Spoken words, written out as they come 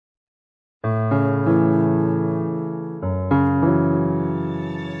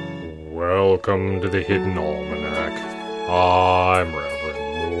Welcome to the Hidden Almanac. I'm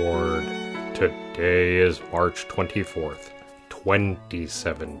Reverend Mord. Today is March 24th,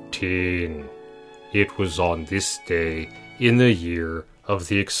 2017. It was on this day in the year of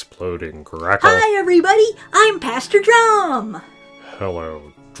the exploding grackle. Hi everybody, I'm Pastor Drom.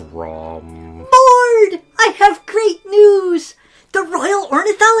 Hello, Drom. Mord, I have great news. The Royal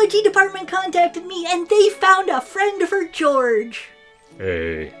Ornithology Department contacted me and they found a friend for George.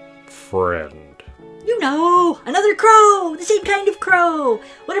 A friend. You know, another crow, the same kind of crow,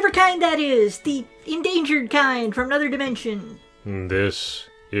 whatever kind that is, the endangered kind from another dimension. This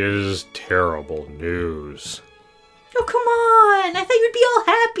is terrible news. Oh, come on, I thought you'd be all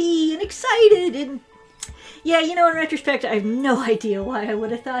happy and excited and... Yeah, you know, in retrospect, I have no idea why I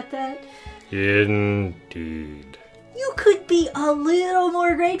would have thought that. Indeed. You could be a little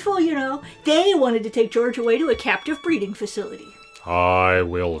more grateful, you know. They wanted to take George away to a captive breeding facility. I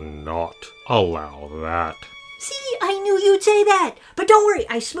will not allow that. See, I knew you'd say that. But don't worry,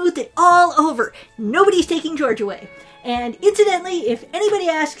 I smoothed it all over. Nobody's taking George away. And incidentally, if anybody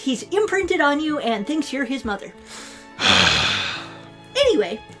asks, he's imprinted on you and thinks you're his mother.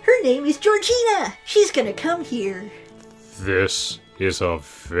 Anyway, her name is Georgina. She's gonna come here. This is a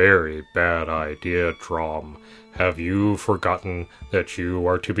very bad idea, Drom. Have you forgotten that you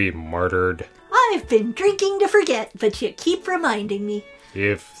are to be martyred? I've been drinking to forget, but you keep reminding me.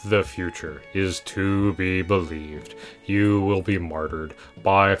 If the future is to be believed, you will be martyred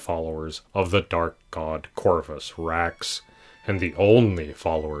by followers of the dark god Corvus Rex, and the only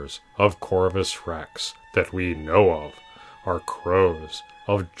followers of Corvus Rex that we know of are crows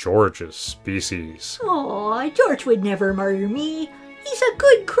of George's species. Aw, George would never murder me. He's a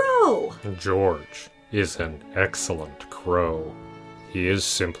good crow. George is an excellent crow. He is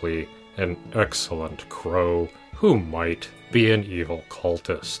simply an excellent crow who might be an evil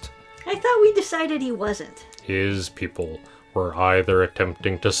cultist. I thought we decided he wasn't. His people were either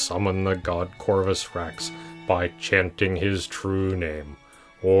attempting to summon the god Corvus Rex by chanting his true name,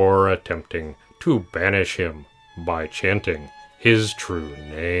 or attempting to banish him by chanting his true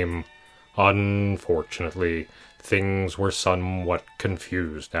name. Unfortunately, things were somewhat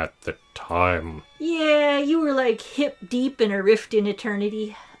confused at the time. Yeah, you were like hip deep in a rift in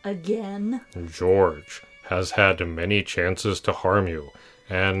eternity. Again. George has had many chances to harm you,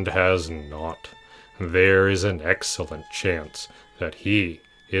 and has not. There is an excellent chance that he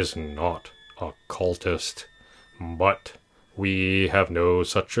is not a cultist. But we have no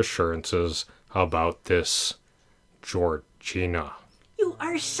such assurances about this, Georgina. You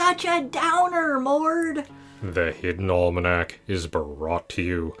are such a downer, Mord. The Hidden Almanac is brought to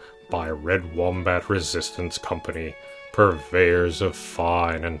you by Red Wombat Resistance Company, purveyors of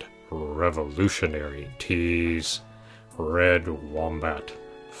fine and revolutionary teas. Red Wombat,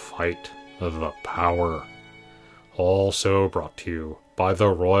 fight the power. Also brought to you by the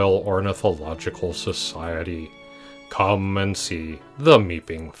Royal Ornithological Society. Come and see the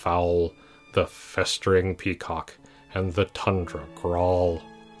meeping fowl, the festering peacock, and the tundra grawl.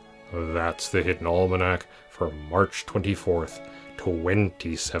 That's the Hidden Almanac for March 24th,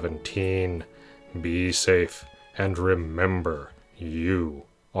 2017. Be safe, and remember, you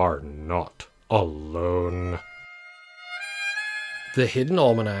are not alone. The Hidden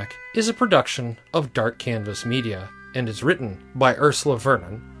Almanac is a production of Dark Canvas Media and is written by Ursula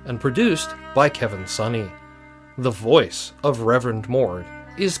Vernon and produced by Kevin Sonney. The voice of Reverend Mord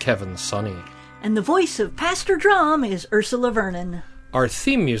is Kevin Sonney. And the voice of Pastor Drom is Ursula Vernon. Our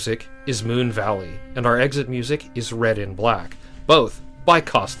theme music is Moon Valley, and our exit music is Red in Black, both by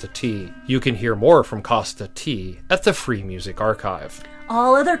Costa T. You can hear more from Costa T at the Free Music Archive.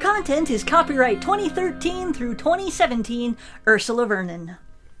 All other content is copyright 2013 through 2017, Ursula Vernon.